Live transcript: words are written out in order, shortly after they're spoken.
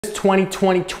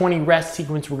20-20-20 rest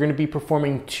sequence, we're going to be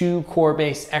performing 2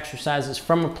 core-based exercises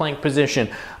from a plank position.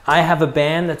 I have a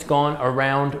band that's gone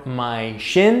around my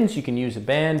shins. You can use a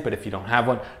band, but if you don't have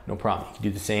one, no problem. You can do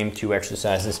the same 2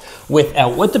 exercises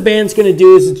without. What the band's going to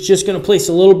do is it's just going to place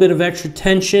a little bit of extra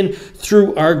tension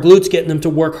through our glutes, getting them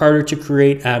to work harder to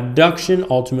create abduction,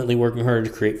 ultimately working harder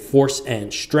to create force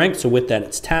and strength. So with that,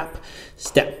 it's tap,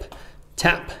 step,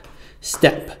 tap,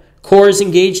 step. Core is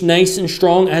engaged nice and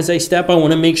strong as I step. I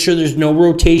want to make sure there's no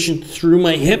rotation through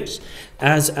my hips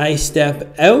as I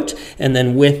step out. And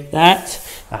then with that,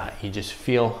 you just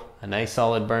feel a nice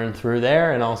solid burn through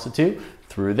there and also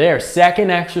through there.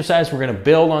 Second exercise, we're going to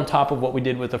build on top of what we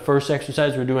did with the first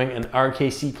exercise. We're doing an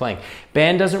RKC plank.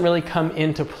 Band doesn't really come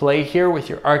into play here with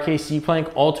your RKC plank.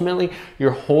 Ultimately,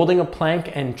 you're holding a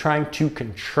plank and trying to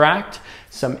contract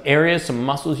some areas, some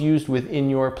muscles used within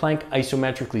your plank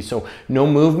isometrically. So no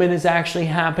movement is actually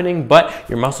happening, but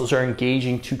your muscles are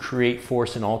engaging to create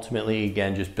force and ultimately,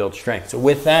 again, just build strength. So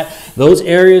with that, those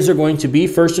areas are going to be,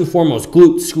 first and foremost,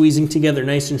 glutes squeezing together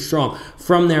nice and strong.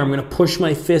 From there, I'm going to push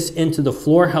my fists into the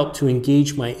floor, help to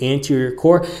engage my anterior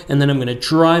core, and then I'm going to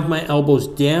drive my elbows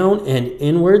down and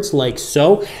inwards like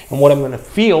so. And what I'm going to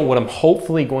feel, what I'm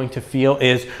hopefully going to feel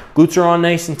is glutes are on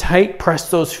nice and tight,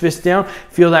 press those fists down,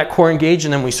 feel that core engage,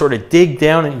 and then we sort of dig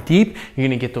down and deep. You're going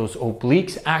to get those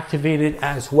obliques activated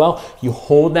as well. You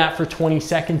hold that for 20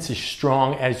 seconds as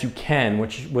strong as you can.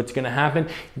 What's going to happen,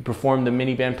 you perform the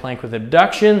mini band plank with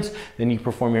abductions, then you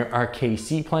perform your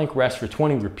RKC plank, rest for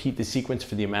 20, repeat the sequence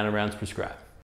for the amount of rounds prescribed.